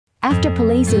After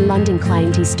police in London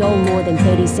claimed he stole more than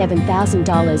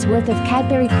 $37,000 worth of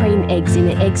Cadbury Creme Eggs in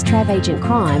an eggs-travagent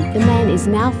crime, the man is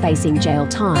now facing jail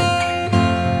time.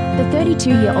 The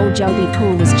 32-year-old Joby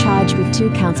Pool was charged with 2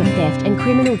 counts of theft and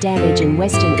criminal damage in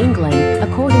Western England,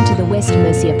 according to the West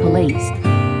Mercia Police.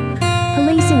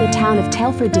 Police in the town of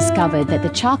Telford discovered that the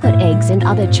chocolate eggs and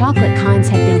other chocolate kinds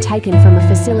had been taken from a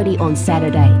facility on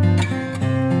Saturday.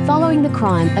 Following the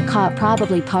crime, a car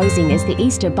probably posing as the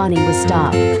Easter Bunny was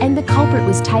stopped, and the culprit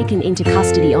was taken into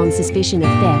custody on suspicion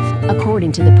of theft,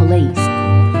 according to the police.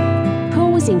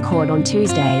 Poole was in court on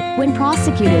Tuesday, when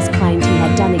prosecutors claimed he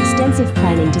had done extensive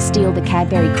planning to steal the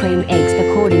Cadbury Creme Eggs,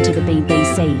 according to the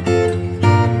BBC.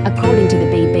 According to the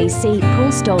BBC,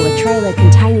 Poole stole a trailer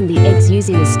containing the eggs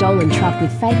using a stolen truck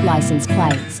with fake license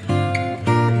plates.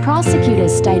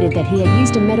 Prosecutors stated that he had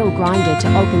used a metal grinder to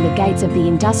open the gates of the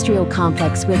industrial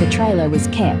complex where the trailer was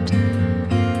kept.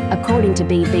 According to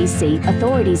BBC,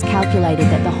 authorities calculated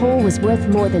that the haul was worth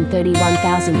more than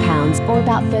 £31,000, or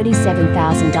about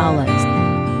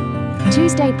 $37,000.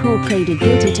 Tuesday, Poole pleaded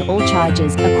guilty to all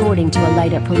charges, according to a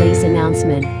later police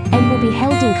announcement, and will be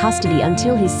held in custody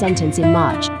until his sentence in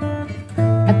March.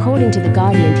 According to The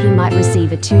Guardian, he might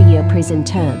receive a 2-year prison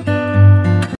term.